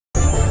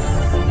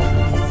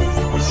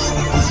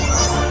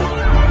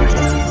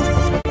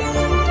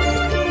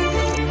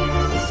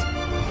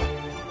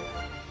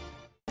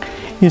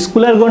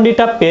স্কুলের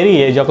গণ্ডিটা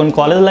পেরিয়ে যখন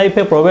কলেজ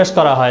লাইফে প্রবেশ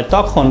করা হয়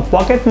তখন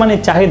পকেট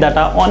মানির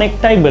চাহিদাটা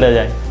অনেকটাই বেড়ে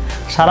যায়।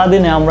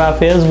 সারাদিনে আমরা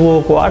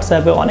ফেসবুক,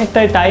 হোয়াটসঅ্যাপে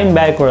অনেকটাই টাইম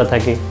ব্যয় করে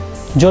থাকি।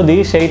 যদি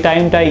সেই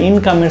টাইমটা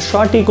ইনকামের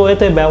সঠিক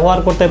ওয়েতে ব্যবহার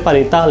করতে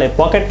পারি তাহলে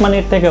পকেট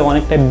মানির থেকে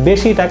অনেকটাই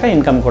বেশি টাকা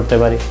ইনকাম করতে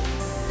পারি।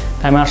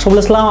 আমি আশরাফুল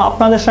ইসলাম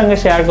আপনাদের সঙ্গে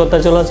শেয়ার করতে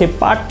চলেছি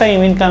পার্ট টাইম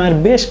ইনকামের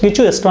বেশ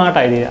কিছু স্মার্ট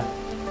আইডিয়া।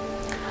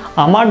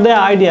 আমার দেওয়া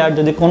আইডিয়ার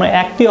যদি কোনো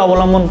একটি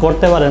অবলম্বন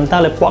করতে পারেন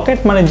তাহলে পকেট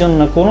মানির জন্য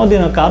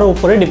কোনোদিনও কারো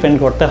উপরে ডিপেন্ড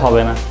করতে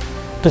হবে না।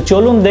 তো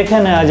চলুন দেখে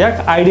নেওয়া যাক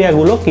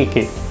আইডিয়াগুলো কী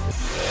কী।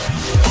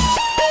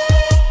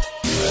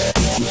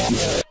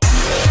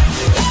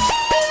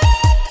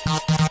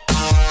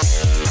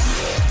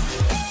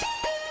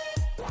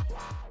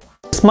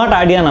 Smart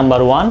idea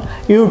number 1,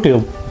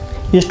 YouTube.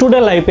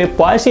 Student লাইফে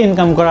পয়সা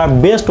ইনকাম করার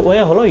বেস্ট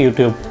ওয়ে হলো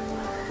ইউটিউব।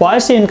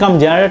 পয়সা ইনকাম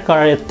জেনারেট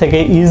করার এর থেকে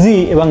ইজি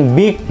এবং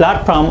বিগ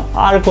প্ল্যাটফর্ম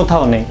আর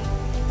কোথাও নেই।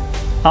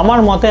 আমার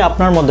মতে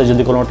আপনার মধ্যে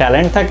যদি কোনো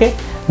ট্যালেন্ট থাকে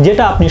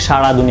যেটা আপনি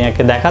সারা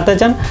দুনিয়াকে দেখাতে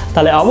চান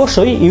তাহলে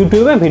অবশ্যই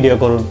ইউটিউবে ভিডিও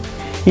করুন।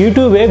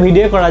 ইউটিউবে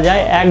ভিডিও করা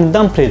যায়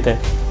একদম ফ্রিতে,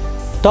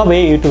 তবে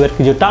ইউটিউবের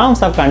কিছু টার্মস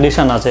অফ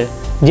কন্ডিশন আছে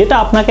যেটা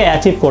আপনাকে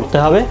অ্যাচিভ করতে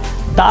হবে,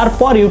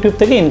 তারপর ইউটিউব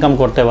থেকে ইনকাম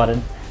করতে পারেন।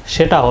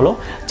 সেটা হলো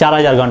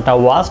 4000 ঘন্টা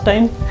ওয়াচ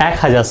টাইম,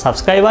 1000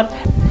 সাবস্ক্রাইবার।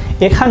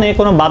 এখানে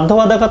কোনো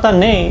বাধ্যবাধকতা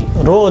নেই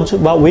রোজ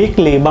বা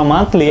উইকলি বা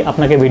মান্থলি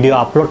আপনাকে ভিডিও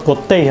আপলোড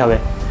করতেই হবে।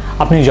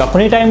 আপনি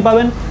যখনই টাইম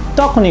পাবেন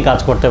তখনই কাজ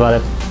করতে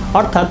পারেন,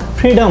 অর্থাৎ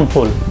ফ্রিডম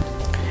ফুল।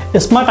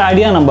 Smart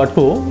idea number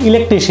 2,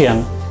 electrician.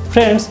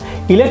 Friends,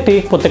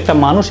 electric প্রত্যেকটা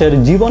মানুষের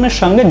জীবনের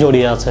সঙ্গে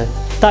জড়িয়ে আছে,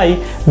 তাই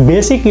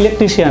বেসিক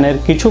ইলেকট্রিশিয়ানের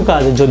কিছু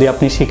কাজ যদি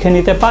আপনি শিখে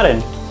নিতে পারেন,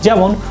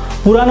 যেমন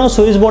পুরানো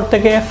সুইচ বোর্ড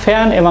থেকে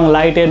ফ্যান এবং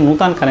লাইটের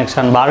নতুন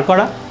কানেকশান বার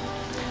করা,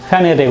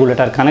 ফ্যানের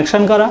রেগুলেটর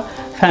কানেকশান করা,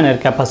 ফ্যানের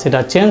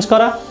ক্যাপাসিটার চেঞ্জ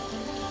করা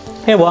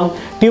এবং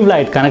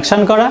টিউবলাইট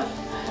কানেকশান করা,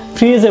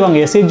 ফ্রিজ এবং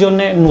এসির জন্য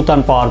নতুন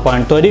পাওয়ার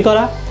পয়েন্ট তৈরি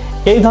করা,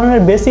 এই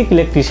ধরনের বেসিক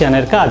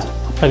ইলেকট্রিশিয়ানের কাজ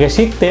আপনাকে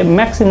শিখতে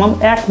ম্যাক্সিমাম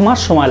 1 মাস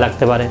সময়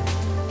লাগতে পারে।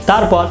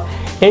 তারপর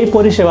এই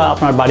পরিষেবা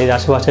আপনার বাড়ির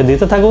আশেপাশে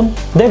দিতে থাকুন,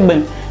 দেখবেন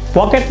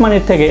পকেট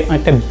মানির থেকে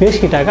অনেকটা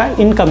বেশি টাকা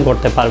ইনকাম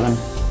করতে পারবেন।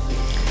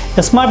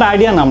 Smart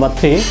idea number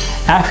 3,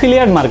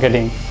 affiliate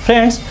marketing.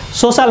 Friends,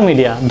 social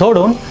media,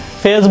 ধরুন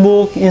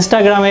ফেসবুক,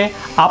 ইনস্টাগ্রামে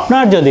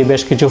আপনার যদি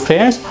বেশ কিছু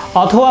ফ্রেন্ডস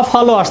অথবা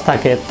ফলোয়ার্স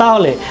থাকে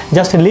তাহলে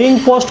জাস্ট লিঙ্ক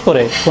পোস্ট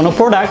করে কোনো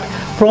প্রোডাক্ট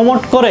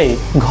প্রমোট করেই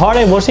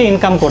ঘরে বসে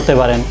ইনকাম করতে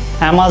পারেন।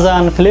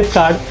 অ্যামাজন,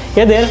 ফ্লিপকার্ট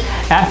এদের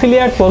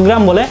অ্যাফিলিয়েট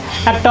প্রোগ্রাম বলে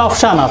একটা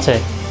অপশান আছে।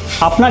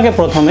 আপনাকে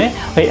প্রথমে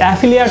ওই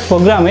অ্যাফিলিয়েট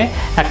প্রোগ্রামে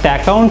একটা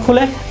অ্যাকাউন্ট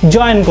খুলে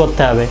জয়েন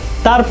করতে হবে।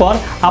 তারপর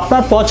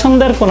আপনার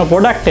পছন্দের কোনো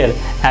প্রোডাক্টের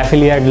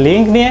অ্যাফিলিয়েট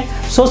লিঙ্ক নিয়ে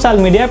সোশ্যাল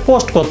মিডিয়ায়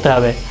পোস্ট করতে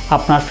হবে।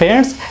 আপনার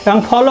ফ্রেন্ডস এবং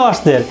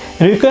ফলোয়ার্সদের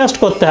রিকোয়েস্ট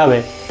করতে হবে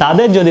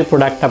তাদের যদি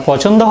প্রোডাক্টটা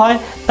পছন্দ হয়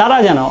তারা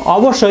যেন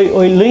অবশ্যই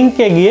ওই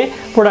লিঙ্কে গিয়ে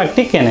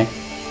প্রোডাক্টটি কেনে।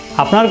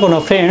 আপনার কোনো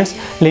ফ্রেন্ডস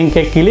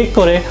লিঙ্কে ক্লিক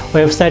করে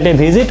ওয়েবসাইটে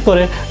ভিজিট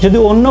করে যদি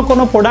অন্য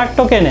কোনো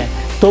প্রোডাক্টও কেনে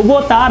তবুও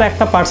তার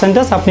একটা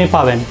পার্সেন্টেজ আপনি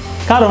পাবেন,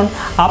 কারণ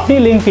আপনি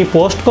লিঙ্কটি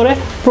পোস্ট করে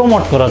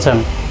প্রমোট করেছেন।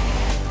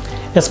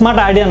 Smart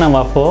idea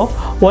number 4,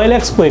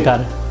 OLX quicker.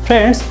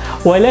 Friends,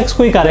 OLX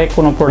কুইকারে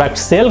কোনো প্রোডাক্ট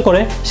সেল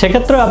করে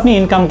সেক্ষেত্রেও আপনি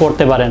ইনকাম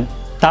করতে পারেন।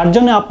 তার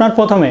জন্য আপনার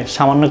প্রথমে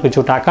সামান্য কিছু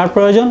টাকার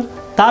প্রয়োজন,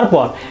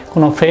 তারপর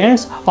কোনো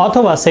ফ্রেন্ডস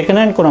অথবা সেকেন্ড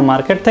হ্যান্ড কোনো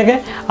মার্কেট থেকে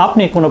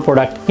আপনি কোনো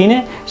প্রোডাক্ট কিনে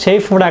সেই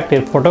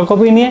প্রোডাক্টের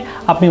ফটোকপি নিয়ে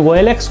আপনি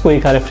OLX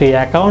কুইকারে ফ্রি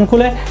অ্যাকাউন্ট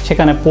খুলে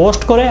সেখানে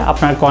পোস্ট করে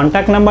আপনার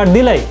কন্ট্যাক্ট নাম্বার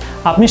দিলেই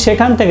আপনি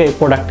সেখান থেকে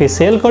প্রোডাক্টটি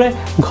সেল করে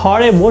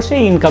ঘরে বসে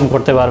ইনকাম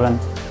করতে পারবেন।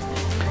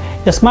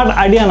 Smart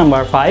idea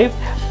number 5,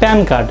 pan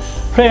card.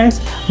 Friends,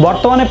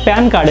 বর্তমানে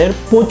প্যান কার্ডের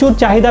প্রচুর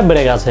চাহিদা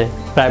বেড়ে গেছে।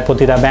 প্রায়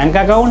প্রতিটা ব্যাঙ্ক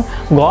অ্যাকাউন্ট,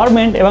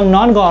 গভর্নমেন্ট এবং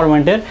নন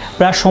গভর্নমেন্টের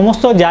প্রায়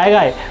সমস্ত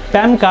জায়গায়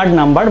প্যান কার্ড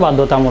নাম্বার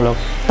বাধ্যতামূলক।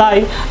 তাই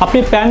আপনি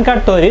প্যান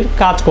কার্ড তৈরির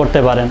কাজ করতে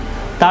পারেন।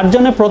 তার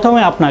জন্য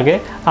প্রথমে আপনাকে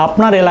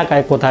আপনার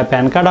এলাকায় কোথায়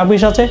প্যান কার্ড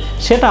অফিস আছে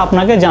সেটা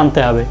আপনাকে জানতে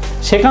হবে।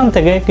 সেখান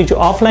থেকে কিছু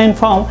অফলাইন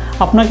ফর্ম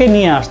আপনাকে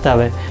নিয়ে আসতে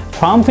হবে।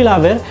 ফর্ম ফিল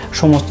আপের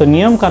সমস্ত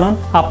নিয়মকানুন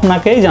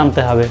আপনাকেই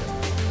জানতে হবে।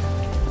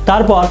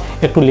 তারপর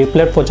একটু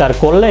লিফলেট প্রচার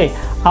করলেই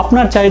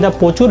আপনার চাহিদা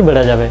প্রচুর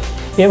বেড়ে যাবে।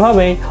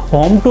 এভাবেই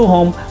হোম টু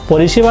হোম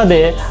পরিষেবা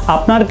দিয়ে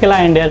আপনার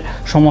ক্লায়েন্টের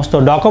সমস্ত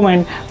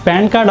ডকুমেন্ট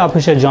প্যান কার্ড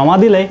অফিসে জমা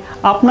দিলেই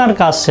আপনার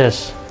কাজ শেষ।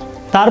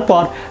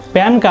 তারপর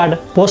প্যান কার্ড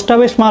পোস্ট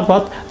অফিস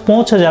মারফত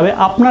পৌঁছে যাবে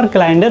আপনার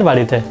ক্লায়েন্টের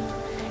বাড়িতে।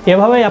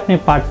 এভাবেই আপনি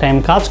পার্ট টাইম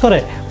কাজ করে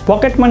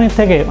পকেট মানির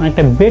থেকে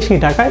অনেকটা বেশি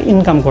টাকা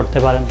ইনকাম করতে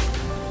পারেন।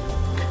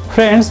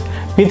 ফ্রেন্ডস,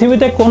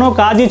 পৃথিবীতে কোনো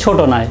কাজই ছোট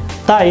নয়,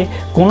 তাই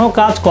কোনো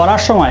কাজ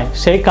করার সময়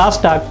সেই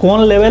কাজটা কোন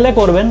লেভেলে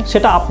করবেন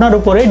সেটা আপনার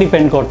উপরেই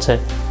ডিপেন্ড করছে।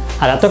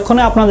 আর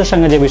এতক্ষণে আপনাদের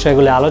সঙ্গে যে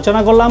বিষয়গুলি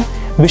আলোচনা করলাম,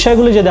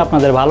 বিষয়গুলি যদি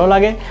আপনাদের ভালো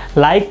লাগে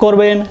লাইক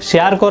করবেন,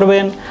 শেয়ার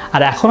করবেন।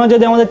 আর এখনও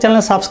যদি আমাদের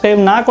চ্যানেল সাবস্ক্রাইব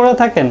না করে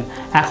থাকেন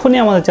এখনই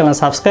আমাদের চ্যানেল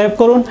সাবস্ক্রাইব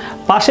করুন,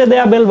 পাশে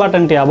দেওয়া বেল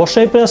বাটনটি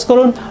অবশ্যই প্রেস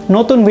করুন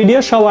নতুন ভিডিও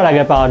সবার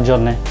আগে পাওয়ার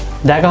জন্য।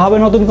 দেখা হবে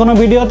নতুন কোনো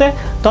ভিডিওতে,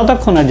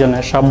 ততক্ষণের জন্য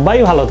সবাই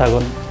ভালো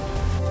থাকুন।